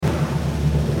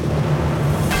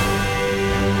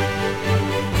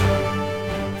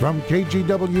From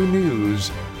KGW News,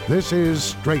 this is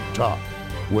Straight Talk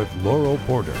with Laurel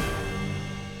Porter.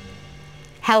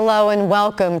 Hello and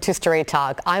welcome to Straight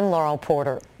Talk. I'm Laurel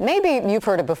Porter. Maybe you've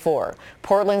heard it before.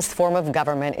 Portland's form of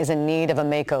government is in need of a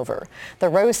makeover. The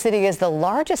Rose City is the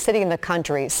largest city in the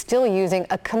country still using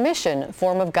a commission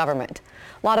form of government.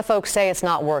 A lot of folks say it's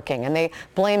not working, and they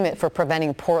blame it for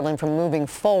preventing Portland from moving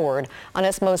forward on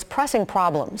its most pressing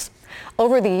problems.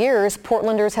 Over the years,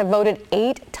 Portlanders have voted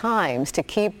 8 times to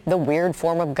keep the weird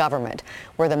form of government,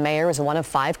 where the mayor is one of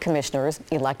 5 commissioners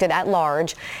elected at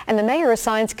large, and the mayor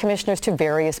assigns commissioners to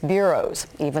various bureaus,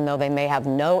 even though they may have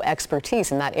no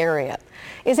expertise in that area.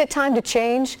 Is it time to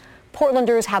change?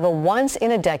 Portlanders have a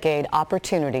once-in-a-decade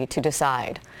opportunity to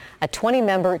decide. A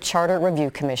 20-member Charter Review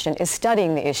Commission is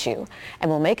studying the issue and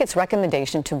will make its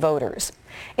recommendation to voters.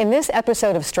 In this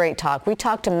episode of Straight Talk, we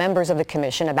talk to members of the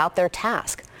commission about their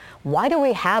task. Why do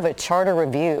we have a charter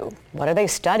review? What are they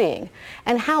studying?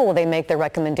 And how will they make their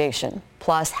recommendation?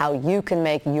 Plus, how you can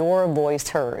make your voice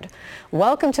heard.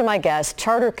 Welcome to my guests,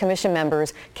 Charter Commission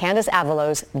members Candace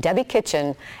Avalos, Debbie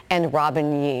Kitchen, and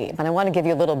Robin Yee. And I want to give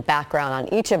you a little background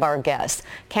on each of our guests.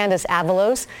 Candace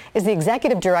Avalos is the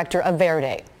Executive Director of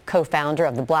Verde, co-founder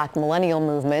of the Black Millennial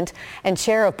Movement, and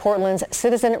chair of Portland's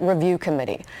Citizen Review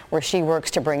Committee, where she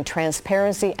works to bring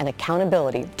transparency and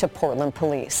accountability to Portland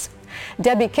police.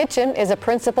 Debbie Kitchen is a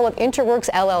principal of Interworks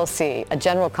LLC, a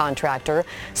general contractor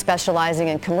specializing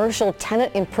in commercial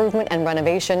tenant improvement and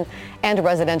renovation and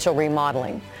residential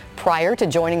remodeling. Prior to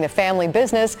joining the family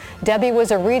business, Debbie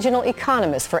was a regional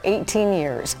economist for 18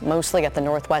 years, mostly at the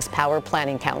Northwest Power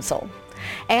Planning Council.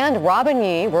 And Robin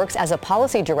Yee works as a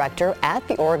policy director at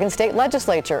the Oregon State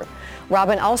Legislature.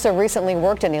 Robin also recently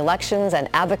worked in elections and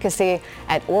advocacy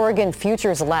at Oregon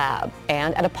Futures Lab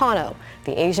and at APANO,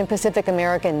 the Asian Pacific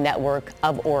American Network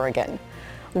of Oregon.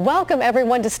 Welcome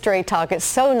everyone to Straight Talk. It's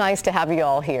so nice to have you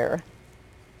all here.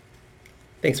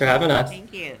 Thanks for having us.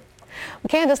 Thank you.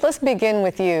 Candace, let's begin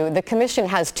with you. The commission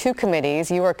has 2 committees.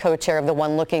 You are co-chair of the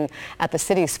one looking at the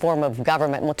city's form of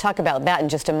government, and we'll talk about that in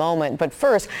just a moment. But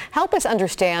first, help us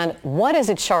understand, what is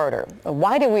a charter?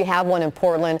 Why do we have one in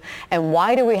Portland, and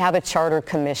why do we have a charter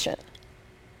commission?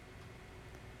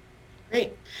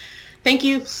 Great. Thank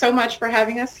you so much for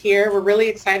having us here. We're really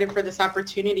excited for this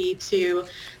opportunity to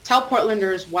tell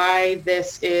Portlanders why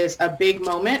this is a big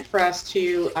moment for us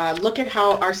to look at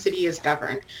how our city is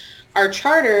governed. Our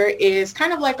charter is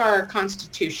kind of like our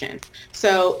Constitution.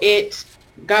 So it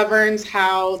governs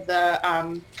how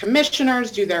the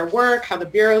commissioners do their work, how the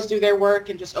bureaus do their work,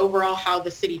 and just overall how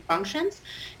the city functions.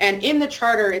 And in the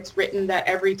charter, it's written that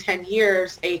every 10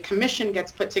 years, a commission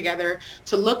gets put together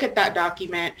to look at that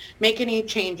document, make any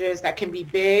changes that can be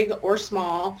big or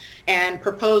small, and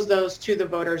propose those to the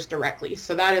voters directly.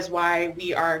 So that is why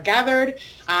we are gathered,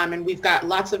 and we've got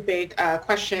lots of big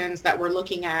questions that we're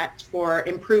looking at for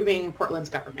improving Portland's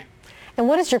government. And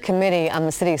what is your committee on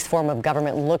the city's form of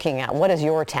government looking at? What is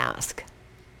your task?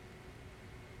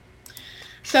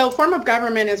 So form of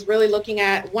government is really looking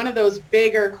at one of those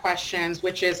bigger questions,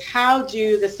 which is how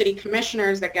do the city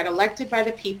commissioners that get elected by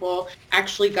the people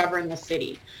actually govern the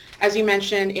city? As you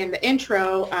mentioned in the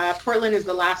intro, Portland is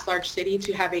the last large city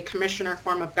to have a commissioner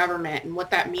form of government. And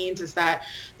what that means is that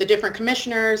the different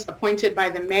commissioners appointed by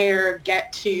the mayor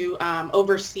get to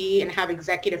oversee and have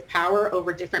executive power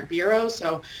over different bureaus.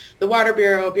 So the Water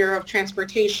Bureau, Bureau of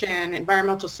Transportation,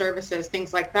 Environmental Services,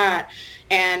 things like that.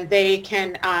 And they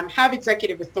can have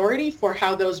executive authority for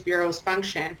how those bureaus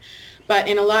function. But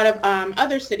in a lot of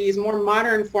other cities, more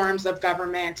modern forms of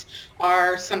government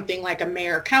are something like a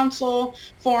mayor-council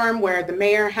form, where the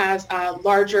mayor has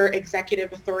larger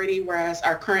executive authority, whereas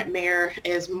our current mayor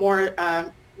is more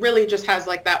really just has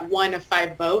like that 1 of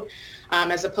 5 vote,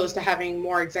 as opposed to having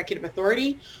more executive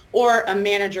authority, or a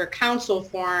manager-council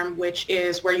form, which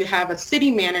is where you have a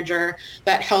city manager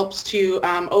that helps to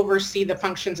oversee the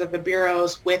functions of the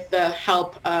bureaus with the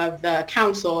help of the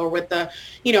council, or with the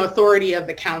authority of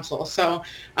the council. So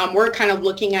we're kind of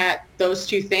looking at those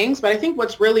 2 things. But I think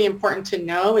what's really important to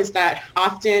know is that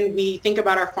often we think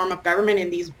about our form of government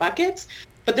in these buckets,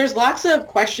 but there's lots of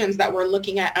questions that we're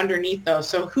looking at underneath those.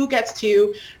 So who gets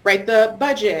to write the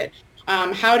budget?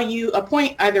 How do you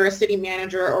appoint either a city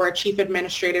manager or a chief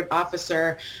administrative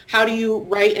officer? How do you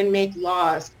write and make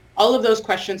laws? All of those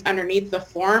questions underneath the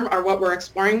form are what we're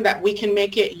exploring, that we can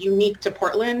make it unique to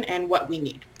Portland and what we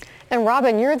need. And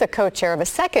Robin, you're the co-chair of a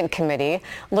second committee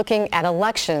looking at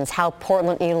elections, how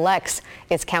Portland elects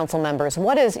its council members.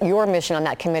 What is your mission on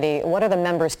that committee? What are the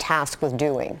members tasked with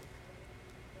doing?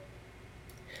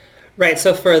 Right.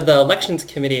 So for the elections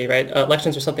committee, right,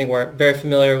 elections are something we're very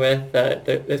familiar with.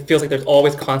 It feels like there's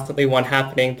always constantly one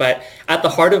happening. But at the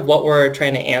heart of what we're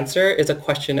trying to answer is a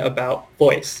question about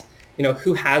voice.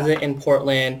 Who has it in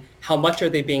Portland? How much are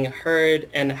they being heard?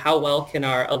 And how well can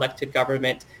our elected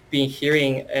government be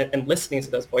hearing and listening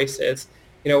to those voices?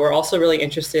 We're also really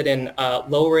interested in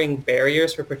lowering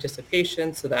barriers for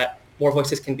participation so that more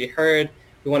voices can be heard.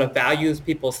 We want to value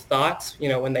people's thoughts,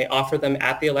 when they offer them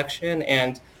at the election,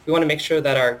 and we want to make sure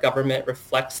that our government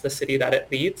reflects the city that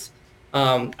it leads.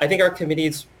 I think our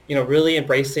committee's, really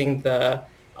embracing the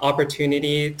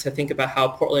opportunity to think about how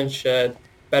Portland should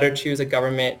better choose a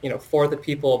government, for the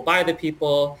people, by the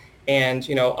people, and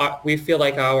we feel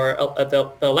like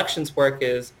the elections work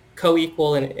is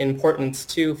co-equal in importance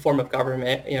to form of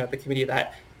government. The committee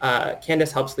that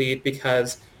Candace helps lead,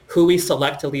 because who we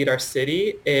select to lead our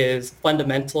city is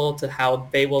fundamental to how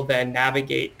they will then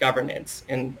navigate governance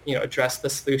and address the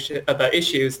solution of the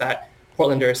issues that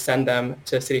Portlanders send them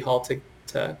to City Hall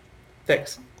to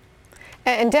fix.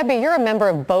 And Debbie, you're a member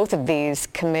of both of these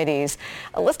committees.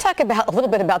 Let's talk a little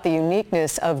bit about the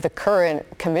uniqueness of the current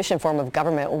commission form of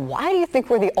government. Why do you think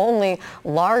we're the only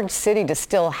large city to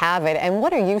still have it, and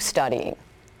what are you studying?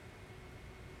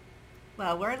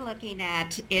 Well, we're looking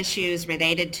at issues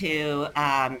related to,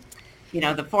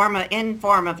 the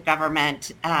form of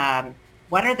government.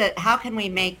 How can we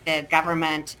make the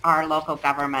government, our local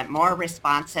government, more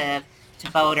responsive to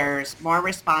voters, more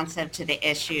responsive to the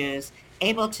issues,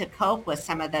 able to cope with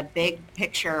some of the big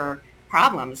picture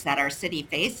problems that our city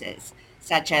faces,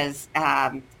 such as,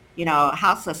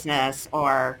 houselessness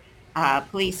or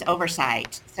police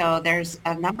oversight. So there's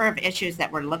a number of issues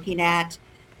that we're looking at,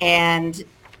 and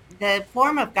the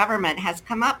form of government has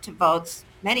come up to votes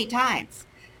many times,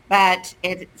 but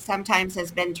it sometimes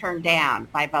has been turned down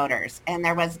by voters. And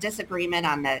there was disagreement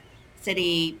on the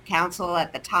city council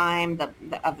at the time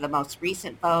of the most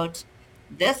recent vote.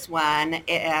 This one,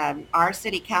 our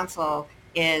city council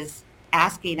is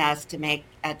asking us to make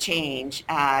a change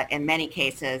in many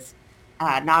cases,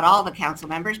 not all the council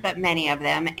members, but many of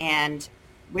them. And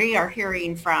we are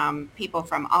hearing from people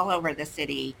from all over the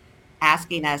city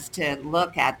asking us to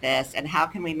look at this and how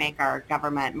can we make our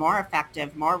government more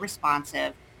effective, more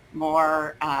responsive,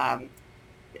 more, answer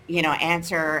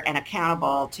and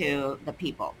accountable to the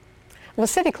people. The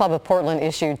City Club of Portland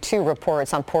issued 2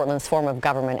 reports on Portland's form of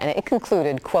government, and it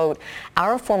concluded, quote,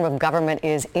 "Our form of government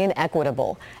is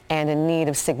inequitable and in need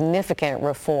of significant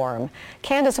reform."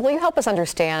 Candace, will you help us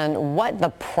understand what the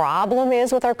problem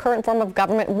is with our current form of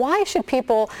government? Why should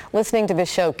people listening to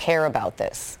this show care about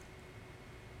this?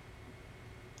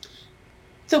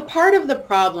 So part of the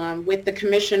problem with the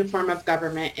commission form of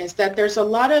government is that there's a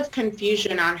lot of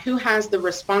confusion on who has the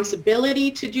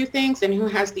responsibility to do things and who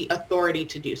has the authority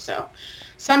to do so.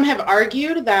 Some have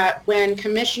argued that when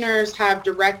commissioners have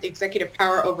direct executive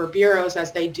power over bureaus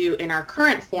as they do in our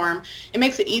current form, it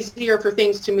makes it easier for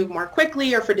things to move more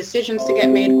quickly or for decisions to get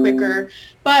made quicker.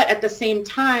 But at the same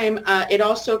time, it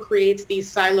also creates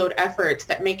these siloed efforts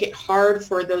that make it hard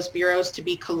for those bureaus to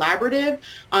be collaborative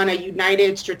on a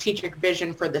united strategic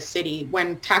vision for the city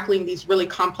when tackling these really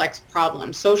complex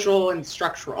problems, social and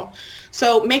structural.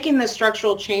 So making the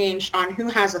structural change on who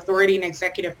has authority and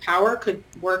executive power could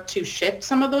work to shift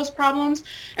some of those problems.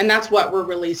 And that's what we're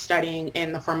really studying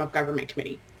in the Form of Government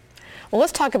Committee. Well,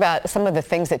 let's talk about some of the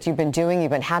things that you've been doing.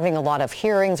 You've been having a lot of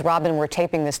hearings. Robin, we're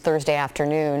taping this Thursday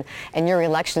afternoon, and your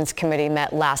elections committee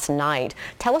met last night.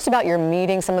 Tell us about your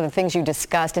meeting, some of the things you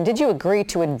discussed, and did you agree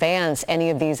to advance any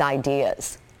of these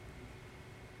ideas?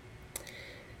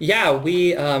 Yeah,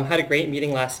 we had a great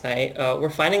meeting last night. We're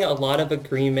finding a lot of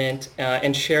agreement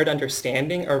and shared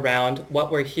understanding around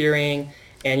what we're hearing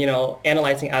and,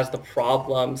 analyzing as the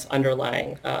problems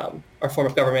underlying our form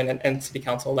of government and city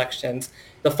council elections.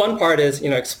 The fun part is,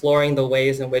 exploring the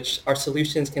ways in which our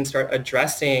solutions can start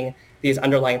addressing these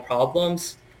underlying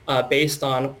problems based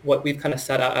on what we've kind of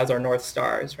set out as our North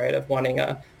Stars, right, of wanting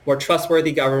a more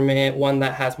trustworthy government, one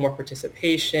that has more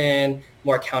participation,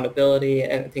 more accountability,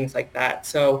 and things like that.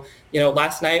 So,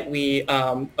 last night we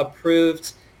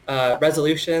approved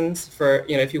resolutions for,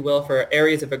 if you will, for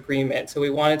areas of agreement. So we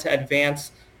wanted to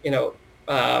advance,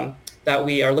 that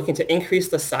we are looking to increase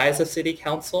the size of city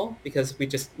council because we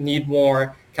just need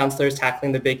more councilors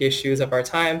tackling the big issues of our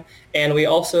time. And we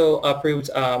also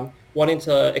approved wanting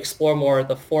to explore more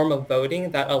the form of voting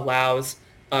that allows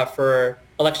for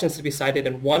elections to be cited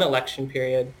in one election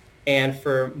period and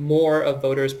for more of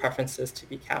voters' preferences to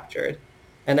be captured.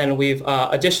 And then we've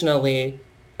additionally,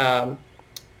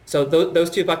 so those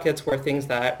 2 buckets were things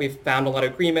that we've found a lot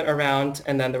of agreement around.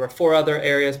 And then there were 4 other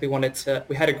areas we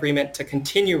had agreement to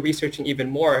continue researching even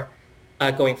more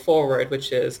going forward,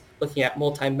 which is looking at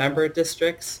multi-member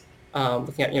districts,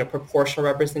 looking at proportional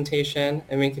representation,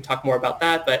 and we can talk more about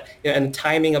that. But and the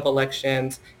timing of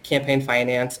elections, campaign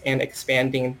finance, and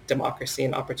expanding democracy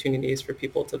and opportunities for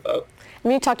people to vote.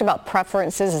 And you talked about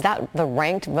preferences. Is that the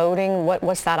ranked voting?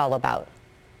 What's that all about?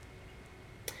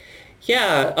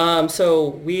 Yeah, so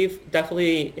we've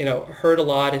definitely heard a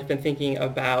lot. Have been thinking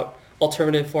about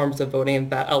alternative forms of voting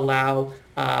that allow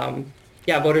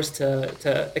voters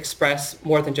to express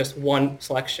more than just one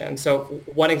selection. So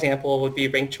one example would be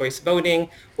ranked choice voting,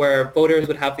 where voters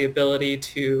would have the ability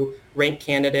to rank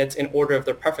candidates in order of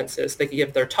their preferences. They could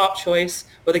give their top choice,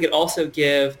 but they could also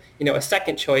give a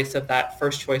second choice if that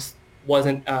first choice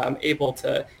wasn't able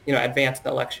to advance the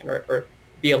election or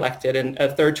be elected, and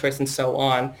a third choice, and so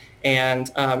on. And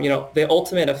the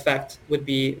ultimate effect would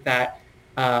be that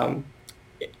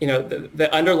the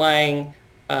underlying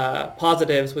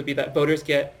positives would be that voters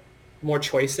get more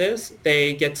choices.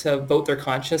 They get to vote their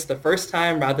conscience the first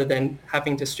time rather than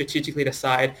having to strategically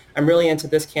decide, I'm really into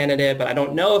this candidate, but I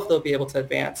don't know if they'll be able to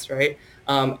advance, right?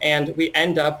 And we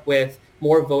end up with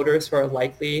more voters who are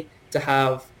likely to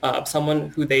have someone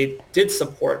who they did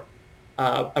support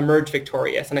emerge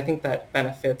victorious. And I think that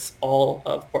benefits all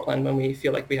of Portland when we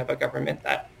feel like we have a government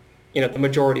that the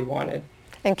majority wanted.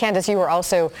 And Candace, you were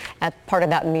also at part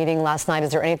of that meeting last night. Is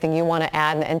there anything you want to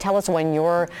add? And tell us when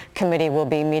your committee will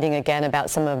be meeting again about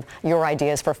some of your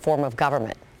ideas for form of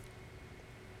government.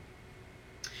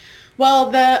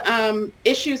 Well, the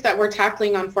issues that we're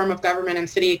tackling on form of government and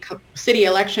city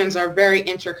elections are very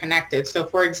interconnected. So,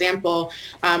 for example,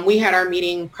 we had our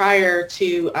meeting prior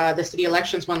to the city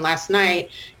elections one last night,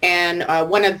 and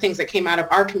one of the things that came out of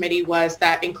our committee was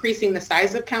that increasing the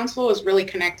size of council is really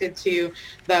connected to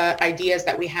the ideas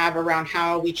that we have around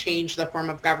how we change the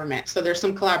form of government. So there's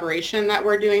some collaboration that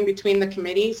we're doing between the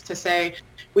committees to say,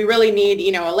 we really need,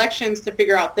 elections to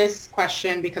figure out this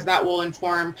question, because that will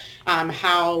inform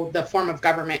how the form of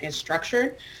government is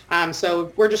structured.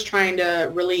 So we're just trying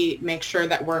to really make sure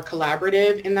that we're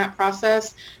collaborative in that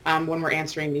process when we're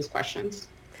answering these questions.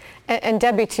 And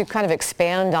Debbie, to kind of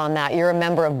expand on that, you're a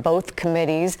member of both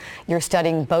committees. You're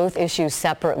studying both issues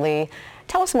separately.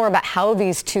 Tell us more about how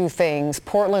these two things,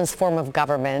 Portland's form of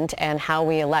government and how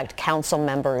we elect council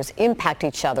members, impact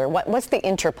each other. What's the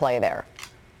interplay there?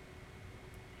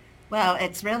 Well,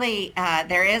 it's really,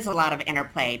 there is a lot of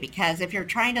interplay, because if you're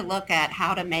trying to look at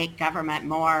how to make government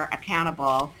more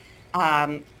accountable,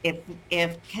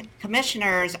 if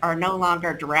commissioners are no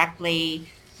longer directly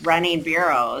running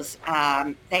bureaus,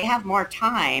 they have more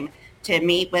time to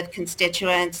meet with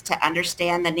constituents, to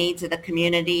understand the needs of the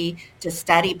community, to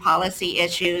study policy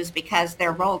issues, because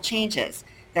their role changes.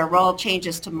 Their role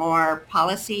changes to more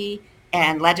policy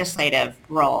and legislative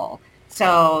role.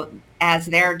 So as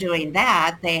they're doing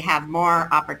that, they have more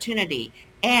opportunity.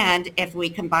 And if we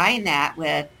combine that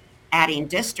with adding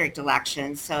district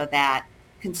elections so that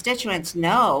constituents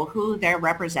know who their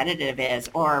representative is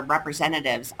or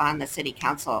representatives on the city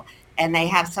council, and they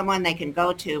have someone they can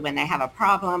go to when they have a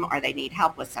problem or they need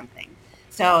help with something.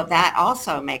 So that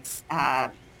also makes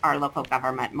our local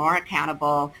government more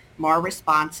accountable, more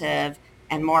responsive,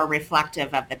 and more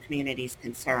reflective of the community's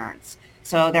concerns.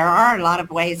 So there are a lot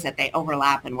of ways that they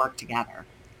overlap and work together.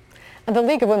 The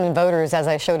League of Women Voters, as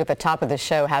I showed at the top of the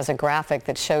show, has a graphic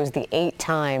that shows the 8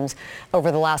 times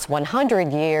over the last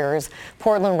 100 years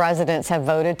Portland residents have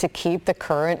voted to keep the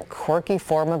current quirky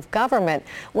form of government.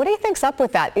 What do you think's up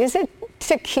with that? Is it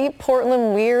to keep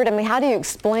Portland weird? I mean, how do you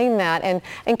explain that?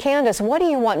 And Candace, what do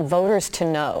you want voters to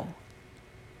know?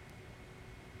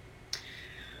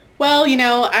 Well,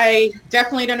 I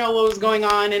definitely don't know what was going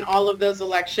on in all of those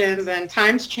elections, and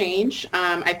times change.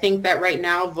 I think that right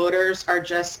now voters are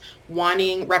just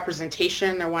wanting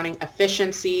representation, they're wanting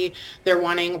efficiency, they're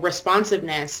wanting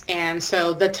responsiveness. And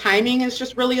so the timing is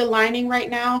just really aligning right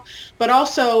now. But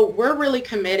also, we're really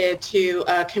committed to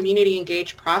a community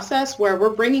engaged process where we're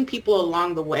bringing people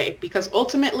along the way, because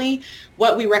ultimately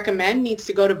what we recommend needs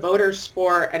to go to voters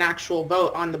for an actual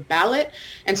vote on the ballot.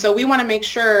 And so we want to make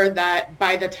sure that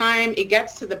by the time it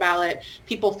gets to the ballot,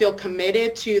 people feel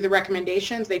committed to the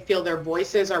recommendations, they feel their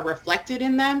voices are reflected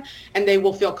in them, and they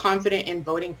will feel confident in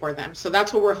voting for them. So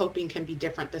that's what we're hoping can be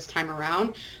different this time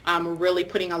around. We're really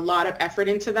putting a lot of effort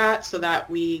into that so that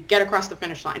we get across the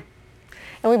finish line.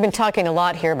 And we've been talking a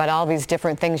lot here about all these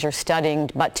different things you're studying,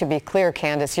 but to be clear,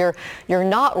 Candace, you're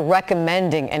not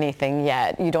recommending anything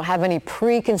yet. You don't have any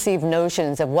preconceived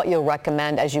notions of what you'll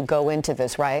recommend as you go into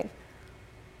this, right?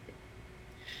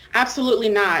 Absolutely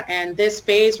not. And this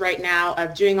phase right now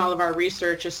of doing all of our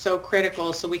research is so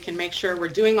critical, so we can make sure we're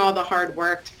doing all the hard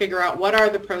work to figure out what are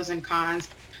the pros and cons,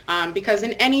 because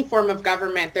in any form of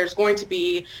government, there's going to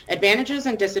be advantages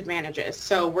and disadvantages.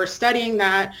 So we're studying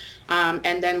that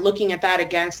and then looking at that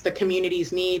against the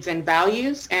community's needs and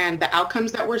values and the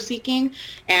outcomes that we're seeking,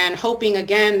 and hoping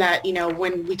again that,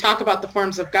 when we talk about the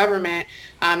forms of government,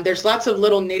 there's lots of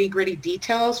little nitty-gritty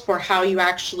details for how you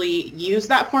actually use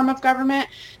that form of government,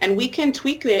 and we can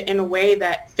tweak it in a way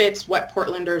that fits what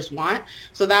Portlanders want.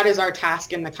 So that is our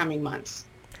task in the coming months.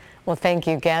 Well, thank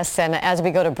you, guests. And as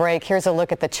we go to break, here's a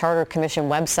look at the Charter Commission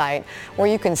website where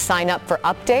you can sign up for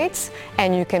updates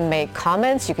and you can make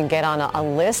comments. You can get on a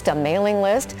list, a mailing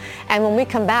list. And when we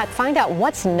come back, find out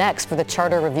what's next for the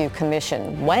Charter Review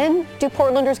Commission. When do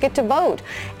Portlanders get to vote?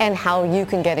 And how you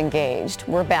can get engaged.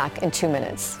 We're back in 2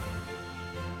 minutes.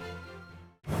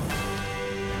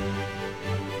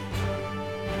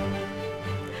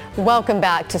 Welcome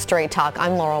back to Straight Talk.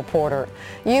 I'm Laurel Porter.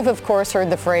 You've, of course, heard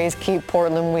the phrase, keep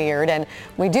Portland weird, and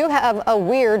we do have a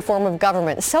weird form of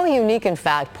government. So unique, in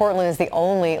fact, Portland is the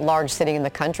only large city in the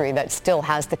country that still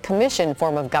has the commission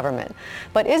form of government.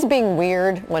 But is being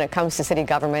weird when it comes to city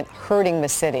government hurting the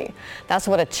city? That's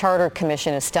what a charter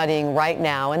commission is studying right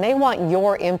now, and they want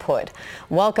your input.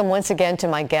 Welcome once again to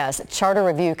my guests, Charter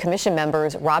Review Commission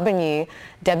members Robin Yee,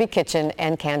 Debbie Kitchen,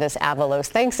 and Candace Avalos.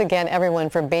 Thanks again, everyone,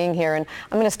 for being here. And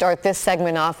I'm going to start this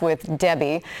segment off with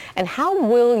Debbie. And how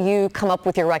will you come up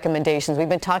with your recommendations? We've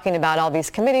been talking about all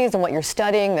these committees and what you're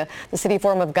studying, the city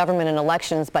form of government and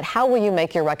elections, but how will you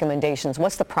make your recommendations?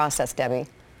 What's the process, Debbie?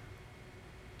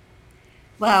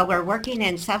 Well, we're working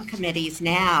in subcommittees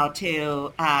now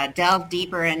to delve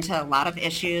deeper into a lot of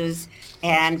issues,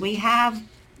 and we have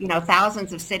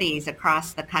thousands of cities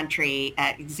across the country,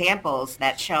 examples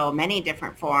that show many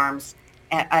different forms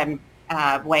and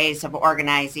ways of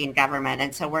organizing government.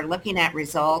 And so we're looking at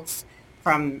results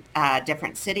from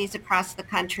different cities across the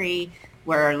country.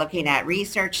 We're looking at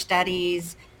research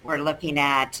studies. We're looking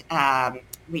at,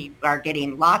 we are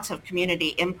getting lots of community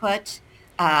input,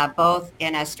 both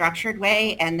in a structured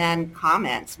way and then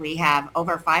comments. We have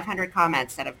over 500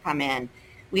 comments that have come in.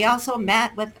 We also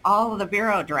met with all of the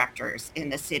bureau directors in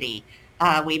the city.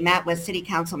 We met with city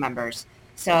council members.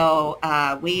 So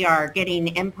we are getting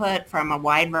input from a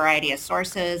wide variety of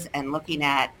sources and looking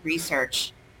at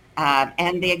research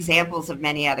and the examples of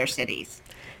many other cities.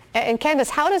 And Candace,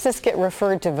 how does this get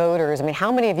referred to voters? I mean,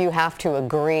 how many of you have to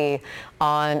agree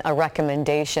on a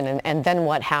recommendation, and then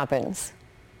what happens?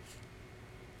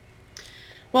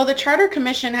 Well, the Charter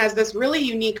Commission has this really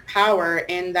unique power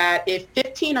in that if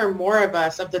 15 or more of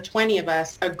us, of the 20 of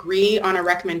us, agree on a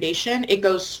recommendation, it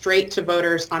goes straight to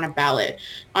voters on a ballot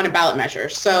measure.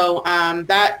 So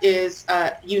that is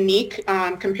unique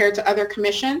compared to other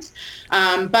commissions.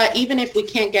 But even if we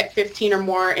can't get 15 or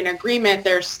more in agreement,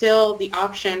 there's still the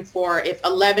option for if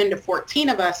 11 to 14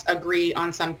 of us agree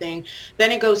on something,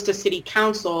 then it goes to City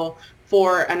Council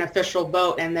for an official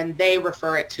vote, and then they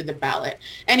refer it to the ballot.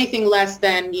 Anything less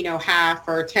than, half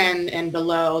or 10 and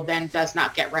below then does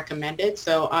not get recommended.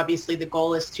 So obviously the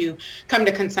goal is to come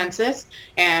to consensus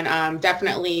and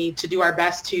definitely to do our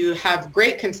best to have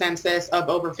great consensus of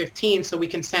over 15 so we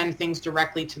can send things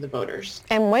directly to the voters.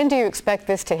 And when do you expect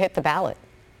this to hit the ballot?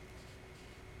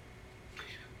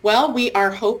 Well, we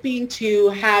are hoping to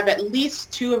have at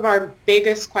least two of our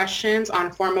biggest questions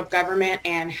on form of government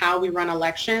and how we run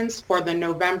elections for the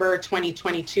November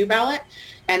 2022 ballot.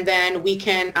 And then we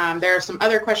can, there are some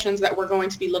other questions that we're going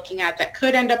to be looking at that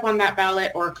could end up on that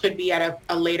ballot or could be at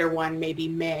a later one, maybe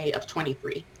May of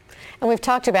 23. And we've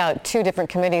talked about two different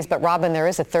committees, but Robin, there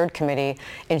is a third committee,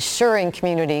 ensuring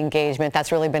community engagement.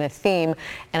 That's really been a theme.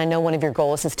 And I know one of your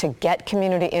goals is to get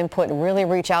community input and really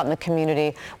reach out in the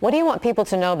community. What do you want people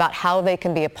to know about how they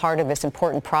can be a part of this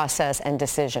important process and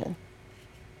decision?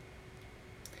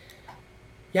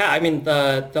 Yeah, I mean,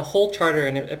 the whole charter,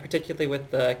 and particularly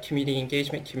with the Community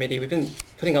Engagement Committee, we've been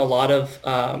putting a lot of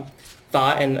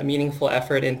thought and a meaningful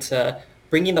effort into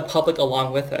bringing the public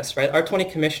along with us, right? Our 20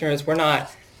 commissioners, we're not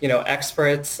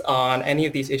experts on any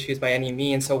of these issues by any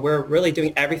means. So we're really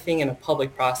doing everything in a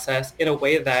public process in a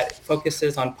way that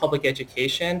focuses on public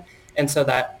education. And so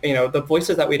that, the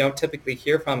voices that we don't typically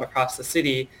hear from across the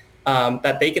city,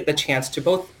 that they get the chance to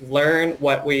both learn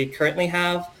what we currently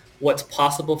have, what's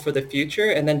possible for the future,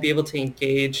 and then be able to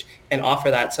engage and offer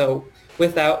that. So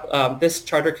without this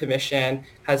Charter Commission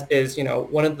is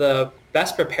one of the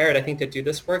best prepared, I think, to do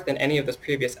this work than any of those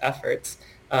previous efforts.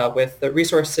 With the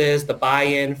resources, the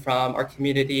buy-in from our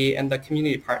community, and the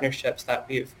community partnerships that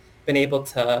we've been able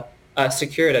to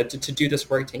secure to do this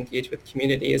work to engage with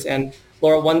communities. And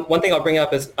Laura, one thing I'll bring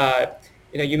up is,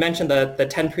 you mentioned the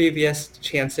 10 previous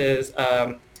chances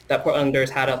that Portlanders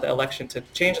had of the election to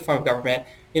change the form of government.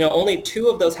 only 2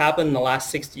 of those happened in the last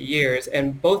 60 years,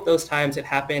 and both those times it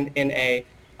happened in a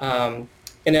time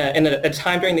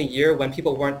during the year when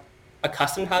people weren't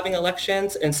accustomed to having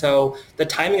elections. And so the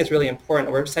timing is really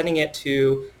important. We're setting it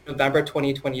to November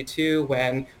 2022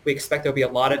 when we expect there'll be a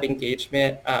lot of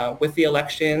engagement with the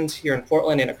elections here in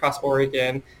Portland and across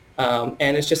Oregon.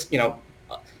 And it's just,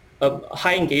 a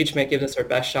high engagement gives us our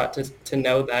best shot to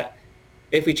know that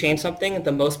if we change something,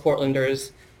 the most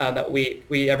Portlanders that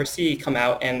we ever see come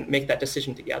out and make that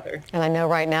decision together. And I know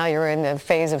right now you're in the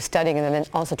phase of studying and then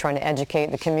also trying to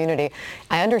educate the community.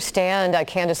 I understand,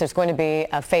 Candace, there's going to be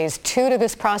a phase 2 to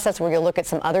this process where you'll look at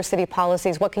some other city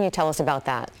policies. What can you tell us about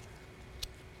that?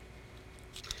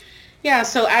 Yeah,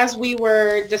 so as we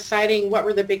were deciding what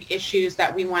were the big issues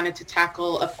that we wanted to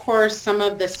tackle, of course, some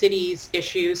of the city's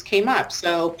issues came up.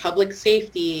 So public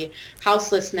safety,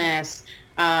 houselessness,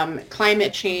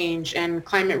 climate change and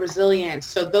climate resilience.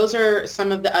 So those are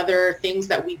some of the other things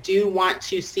that we do want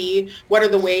to see. What are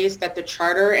the ways that the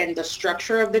charter and the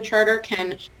structure of the charter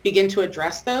can begin to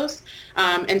address those?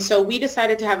 And so we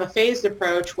decided to have a phased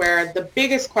approach where the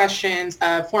biggest questions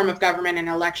of form of government and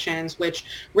elections, which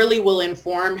really will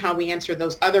inform how we answer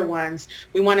those other ones,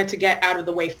 we wanted to get out of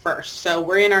the way first. So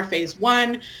we're in our phase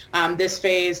 1. This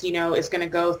phase, is going to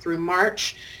go through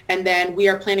March. And then we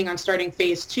are planning on starting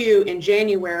phase 2 in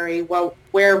January,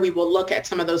 where we will look at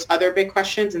some of those other big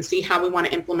questions and see how we want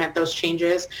to implement those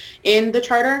changes in the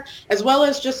charter, as well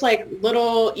as just like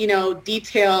little,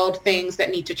 detailed things that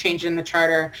need to change in the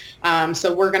charter.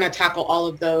 So we're going to tackle all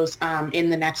of those in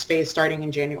the next phase starting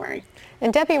in January.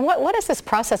 And Debbie, what has this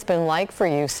process been like for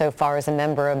you so far as a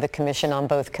member of the commission on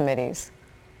both committees?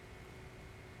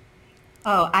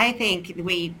 Oh, I think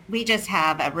we just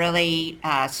have a really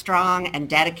strong and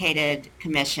dedicated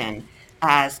commission.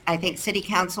 I think City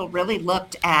Council really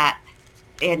looked at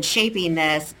in shaping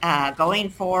this going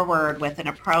forward with an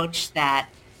approach that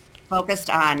focused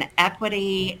on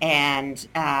equity and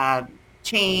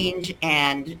change.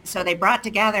 And so they brought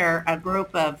together a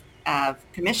group of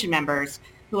commission members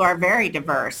who are very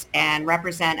diverse and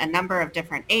represent a number of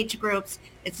different age groups.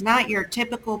 It's not your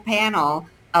typical panel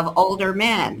of older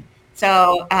men.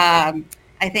 So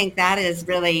I think that is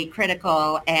really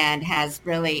critical and has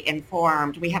really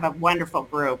informed. We have a wonderful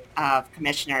group of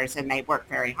commissioners and they work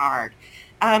very hard.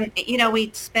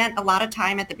 We spent a lot of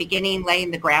time at the beginning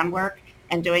laying the groundwork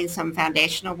and doing some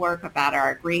foundational work about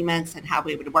our agreements and how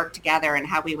we would work together and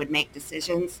how we would make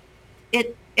decisions.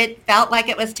 It felt like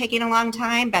it was taking a long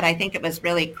time, but I think it was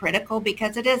really critical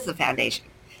because it is the foundation.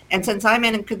 And since I'm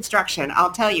in construction,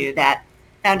 I'll tell you that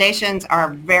foundations are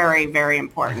very, very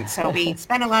important. So we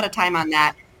spent a lot of time on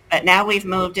that, but now we've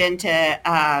moved into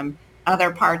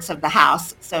other parts of the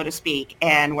house, so to speak,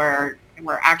 and we're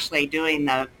actually doing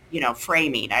the,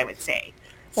 framing, I would say.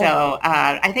 So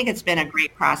I think it's been a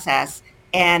great process,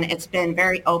 and it's been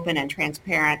very open and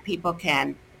transparent. People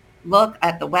can look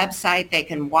at the website, they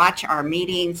can watch our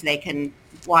meetings, they can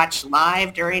watch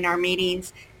live during our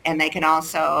meetings, and they can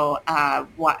also,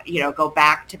 go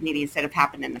back to meetings that have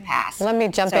happened in the past. Let me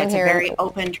jump in it's here. A very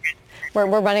open. We're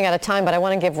running out of time, but I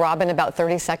want to give Robin about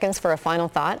 30 seconds for a final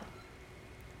thought.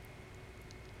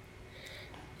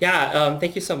 Yeah,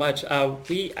 thank you so much.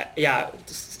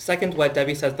 Second what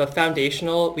Debbie says, the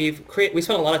foundational, we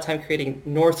spent a lot of time creating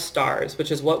North Stars,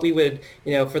 which is what we would,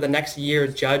 for the next year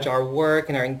judge our work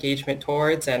and our engagement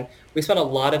towards. And we spent a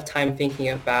lot of time thinking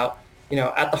about,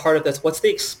 at the heart of this, what's the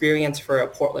experience for a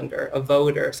Portlander, a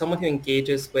voter, someone who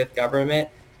engages with government?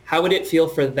 How would it feel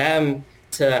for them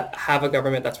to have a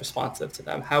government that's responsive to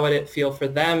them? How would it feel for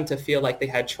them to feel like they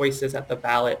had choices at the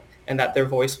ballot and that their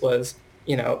voice was,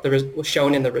 was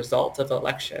shown in the result of the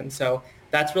election? So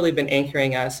that's really been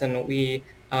anchoring us, and we,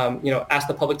 ask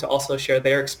the public to also share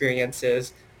their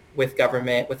experiences with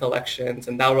government, with elections,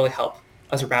 and that'll really help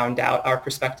us round out our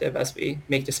perspective as we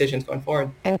make decisions going forward.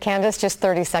 And Candace, just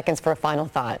 30 seconds for a final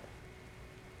thought.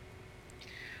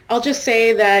 I'll just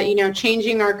say that,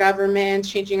 changing our government,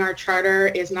 changing our charter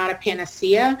is not a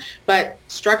panacea, but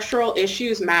structural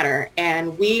issues matter.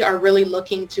 And we are really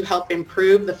looking to help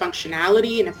improve the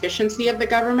functionality and efficiency of the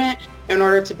government in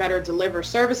order to better deliver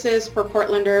services for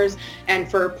Portlanders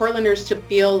and for Portlanders to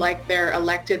feel like their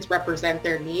electeds represent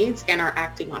their needs and are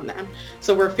acting on them.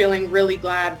 So we're feeling really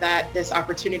glad that this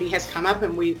opportunity has come up,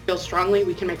 and we feel strongly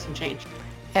we can make some change.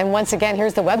 And once again,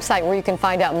 here's the website where you can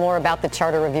find out more about the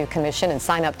Charter Review Commission and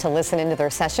sign up to listen into their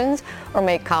sessions or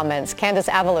make comments. Candace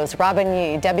Avalos, Robin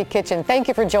Yee, Debbie Kitchen, thank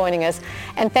you for joining us.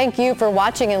 And thank you for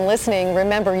watching and listening.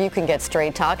 Remember, you can get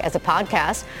Straight Talk as a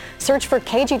podcast. Search for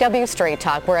KGW Straight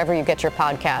Talk wherever you get your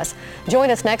podcasts. Join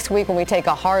us next week when we take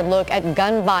a hard look at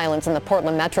gun violence in the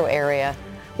Portland metro area.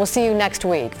 We'll see you next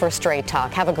week for Straight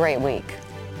Talk. Have a great week.